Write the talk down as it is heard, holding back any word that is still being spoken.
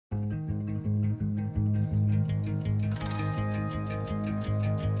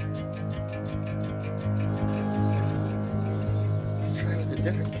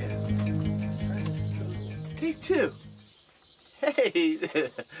too. Hey,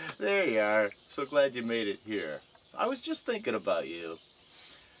 there you are. So glad you made it here. I was just thinking about you.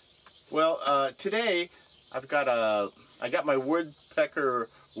 Well, today I got my woodpecker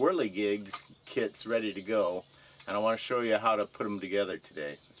whirligig kits ready to go, and I want to show you how to put them together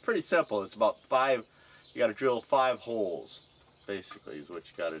today. It's pretty simple. It's about you got to drill 5 holes, basically, is what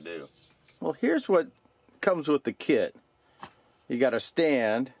you got to do. Well, here's what comes with the kit. You got a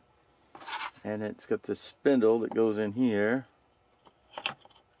stand, and it's got this spindle that goes in here.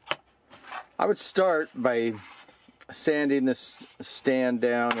 I would start by sanding this stand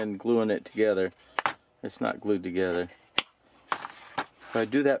down and gluing it together. It's not glued together. So I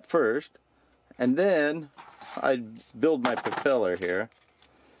do that first, and then I build my propeller here.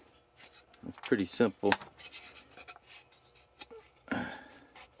 It's pretty simple.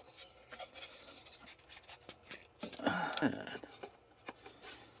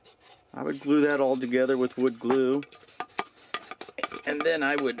 I would glue that all together with wood glue, and then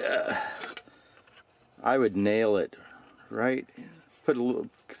I would nail it right. Put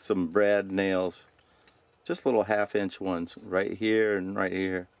some brad nails, just little 1/2-inch ones, right here and right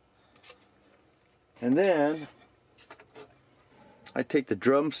here. And then I take the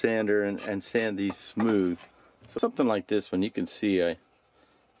drum sander and sand these smooth. So something like this one, you can see I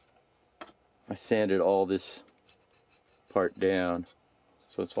sanded all this part down,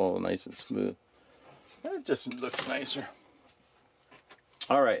 so it's all nice and smooth. It just looks nicer.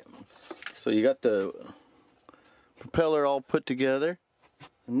 Alright, so you got the propeller all put together.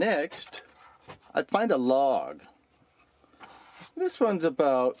 Next, I'd find a log. This one's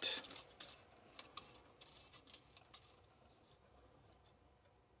about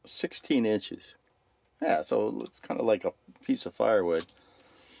 16 inches. Yeah, so it's kind of like a piece of firewood.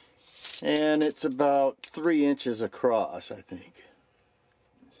 And it's about 3 inches across, I think.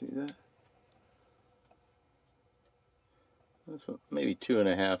 See that? This one, maybe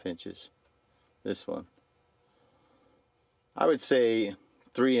 2.5 inches. This one. I would say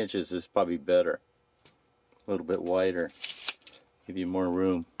 3 inches is probably better. A little bit wider. Give you more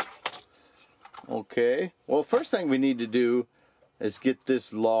room. Okay. Well, first thing we need to do is get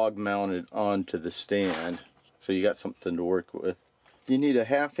this log mounted onto the stand, so you got something to work with. You need a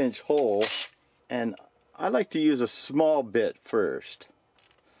 1/2-inch hole, and I like to use a small bit first.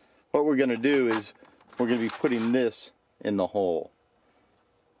 What we're going to do is we're going to be putting this in the hole.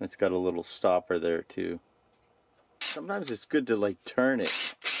 It's got a little stopper there too. Sometimes it's good to like turn it.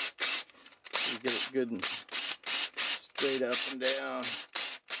 You get it good and straight up and down.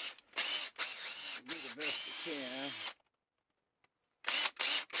 Do the best you can.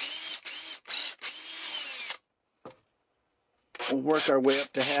 We'll work our way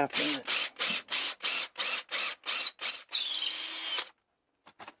up to 1/2 inch.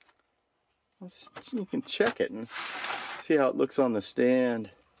 You can check it and see how it looks on the stand.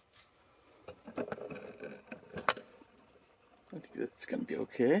 I think that's going to be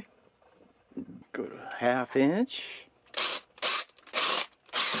okay. Go to 1/2 inch.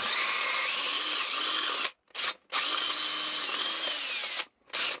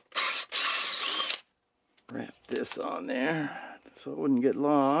 Wrap this on there so it wouldn't get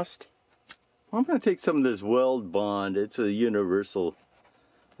lost. I'm going to take some of this weld bond. It's a universal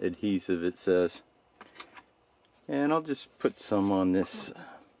adhesive, it says. And I'll just put some on this.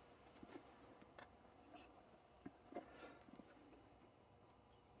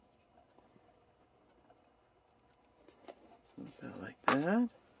 About like that.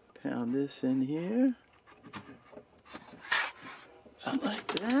 Pound this in here. About like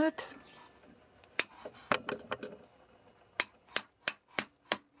that.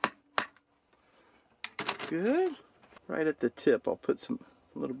 Good. Right at the tip, I'll put a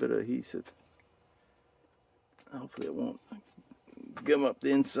little bit of adhesive. Hopefully it won't gum up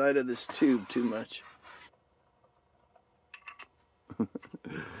the inside of this tube too much. Put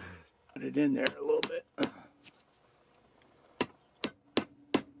it in there a little bit.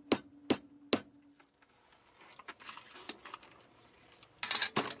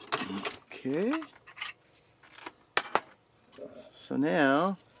 Okay. So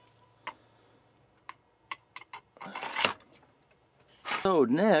now,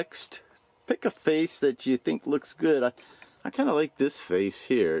 next, pick a face that you think looks good. I kind of like this face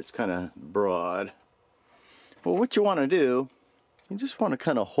here. It's kind of broad. Well, what you want to do, you just want to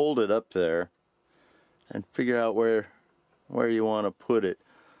kind of hold it up there and figure out where you want to put it.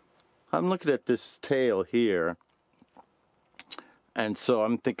 I'm looking at this tail here, and so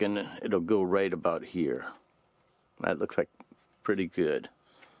I'm thinking it'll go right about here. That looks like pretty good.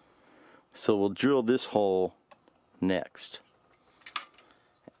 So we'll drill this hole next.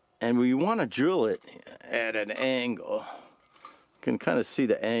 And we want to drill it at an angle. You can kind of see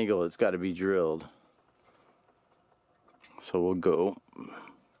the angle it's got to be drilled. So we'll go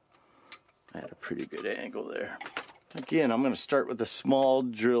at a pretty good angle there. Again, I'm going to start with a small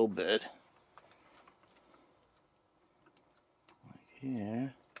drill bit. Like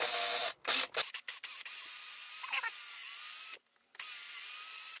here.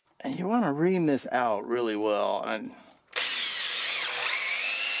 And you want to ream this out really well, and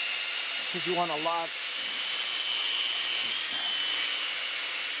because you want a lot.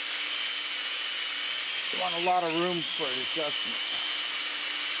 You want a lot of room for adjustment.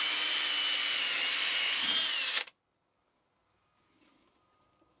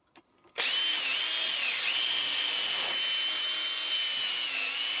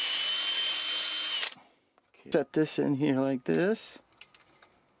 Okay. Set this in here like this.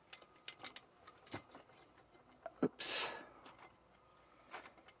 Oops.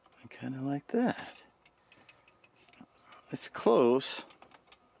 Kind of like that. It's close.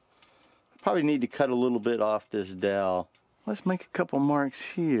 Probably need to cut a little bit off this dowel. Let's make a couple marks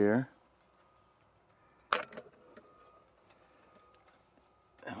here.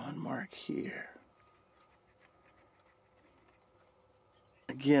 And one mark here.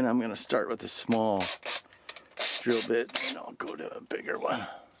 Again, I'm going to start with a small drill bit, and I'll go to a bigger one.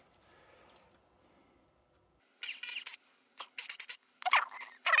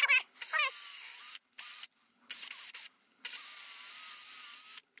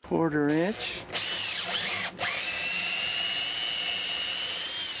 Quarter inch.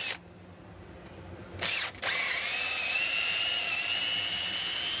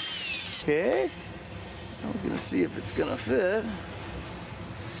 Okay. Now we're going to see if it's going to fit.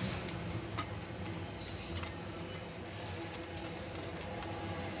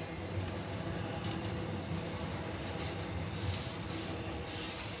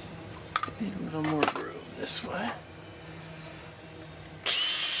 Need a little more room this way.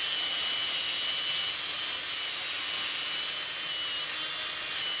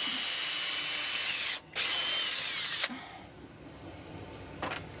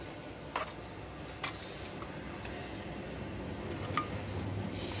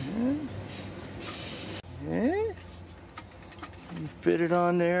 Okay. You fit it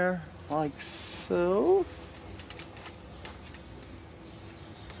on there like so.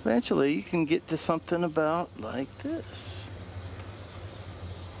 Eventually you can get to something about like this.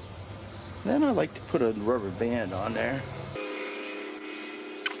 Then I like to put a rubber band on there.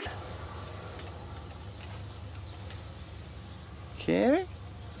 Okay.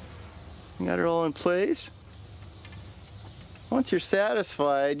 You got it all in place. Once you're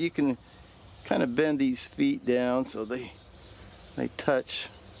satisfied, you can kind of bend these feet down so they touch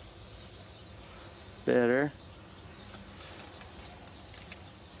better.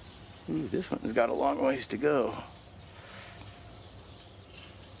 Ooh, this one's got a long ways to go.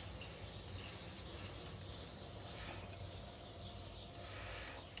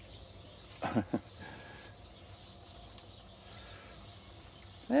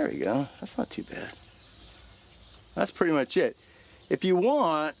 There we go. That's not too bad. That's pretty much it. If you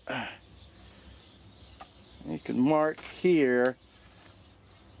want, you can mark here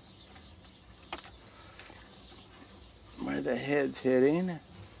where the head's hitting.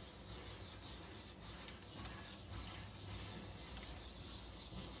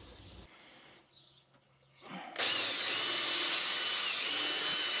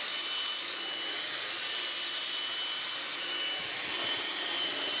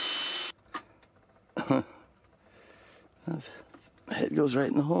 The head goes right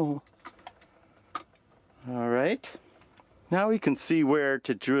in the hole. All right. Now we can see where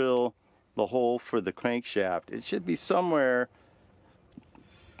to drill the hole for the crankshaft. It should be somewhere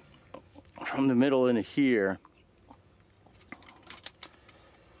from the middle into here.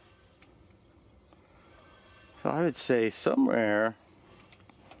 So I would say somewhere,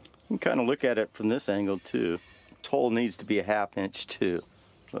 you can kind of look at it from this angle too. This hole needs to be a 1/2 inch too.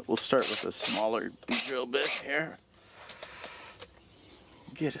 But we'll start with a smaller drill bit here.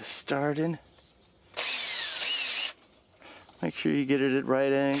 Get us started. Make sure you get it at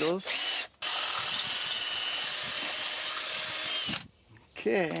right angles.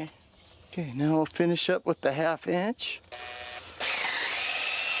 Okay. Okay, now we'll finish up with the 1/2 inch.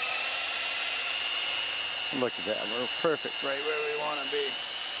 Look at that, we're perfect right where we want to be.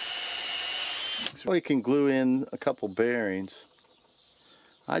 So we can glue in a couple bearings.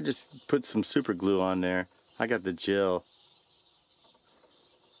 I just put some super glue on there. I got the gel.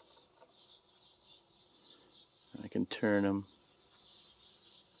 I can turn them.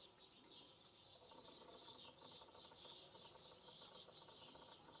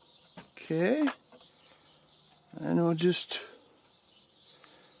 Okay. And we'll just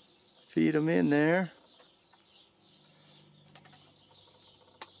feed them in there.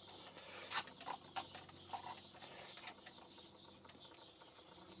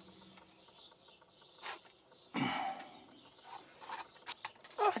 I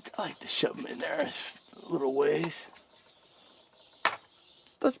like to shove them in there a little ways.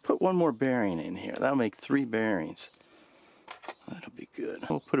 Let's put one more bearing in here. That'll make 3 bearings. That'll be good.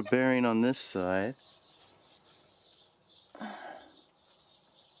 We'll put a bearing on this side.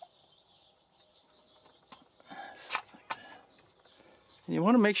 You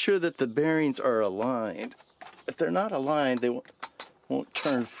want to make sure that the bearings are aligned. If they're not aligned, they won't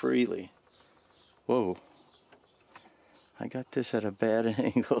turn freely. Whoa. I got this at a bad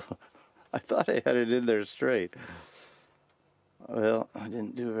angle. I thought I had it in there straight. Well, I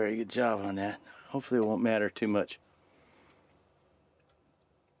didn't do a very good job on that. Hopefully it won't matter too much.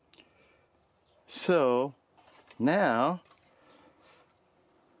 So, now,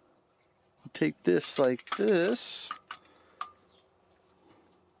 I'll take this like this.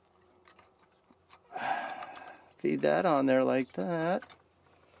 Feed that on there like that.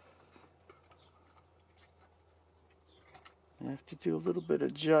 I have to do a little bit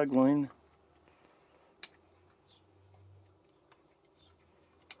of juggling.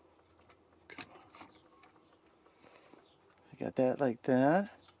 Come on. I got that like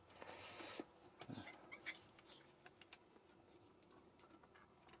that.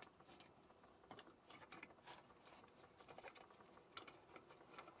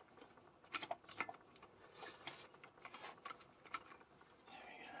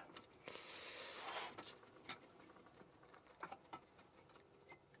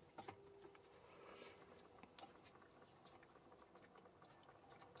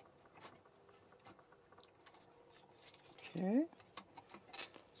 Okay.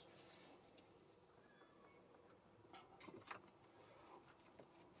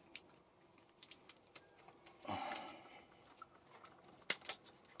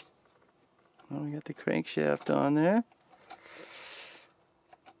 Well, we got the crankshaft on there.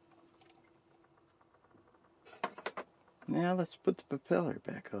 Now let's put the propeller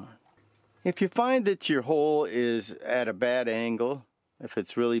back on. If you find that your hole is at a bad angle, if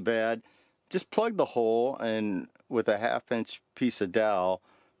it's really bad, just plug the hole and with a 1/2-inch piece of dowel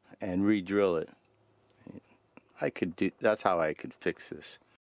and re-drill it. That's how I could fix this.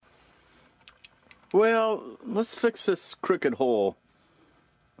 Well, let's fix this crooked hole.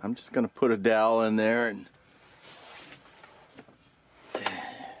 I'm just going to put a dowel in there and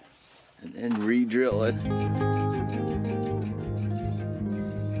then re-drill it.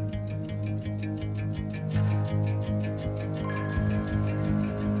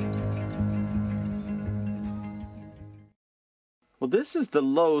 Well, this is the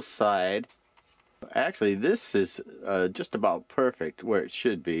low side. Actually, this is just about perfect where it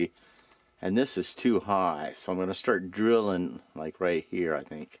should be. And this is too high. So I'm going to start drilling like right here, I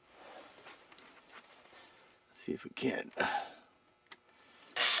think. See if we can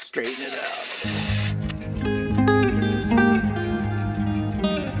straighten it out.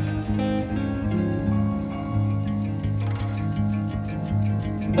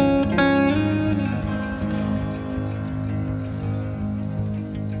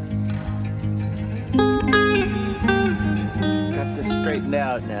 Straightened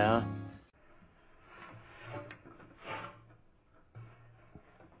out now.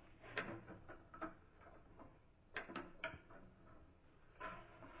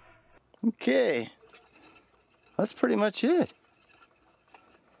 Okay, that's pretty much it.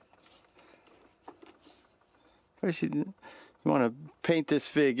 First, you want to paint this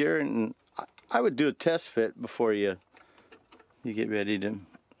figure, and I would do a test fit before you get ready to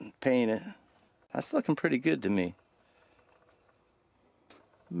paint it. That's looking pretty good to me.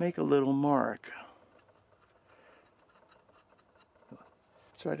 Make a little mark.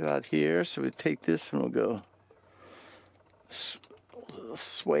 It's right about here, so we take this and we'll go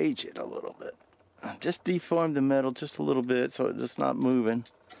swage it a little bit. Just deform the metal just a little bit so it's not moving.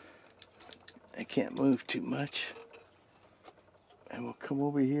 It can't move too much. And we'll come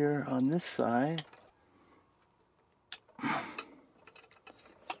over here on this side.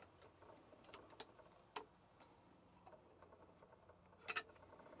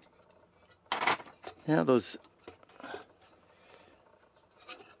 Now those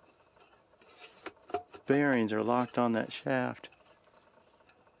bearings are locked on that shaft.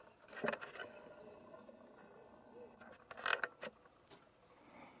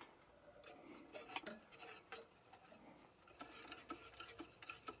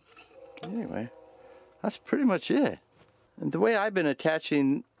 Anyway, that's pretty much it. And the way I've been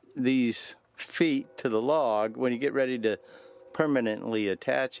attaching these feet to the log when you get ready to permanently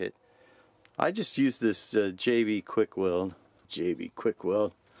attach it. I just use this JB quick weld.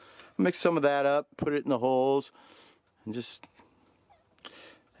 Mix some of that up, put it in the holes,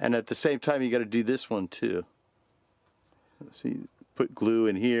 and at the same time you got to do this one too. See, put glue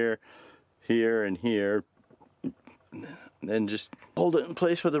in here, here, and here, and then just hold it in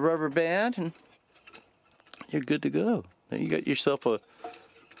place with a rubber band, and you're good to go. Now you got yourself a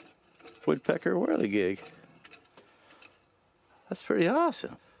woodpecker whirligig. That's pretty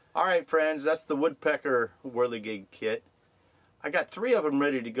awesome. All right, friends, that's the woodpecker whirligig kit. I got 3 of them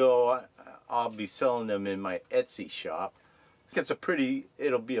ready to go. I'll be selling them in my Etsy shop.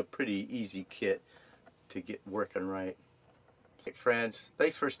 It'll be a pretty easy kit to get working right. Hey, friends,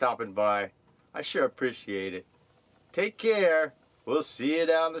 thanks for stopping by. I sure appreciate it. Take care. We'll see you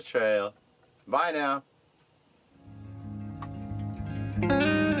down the trail. Bye now.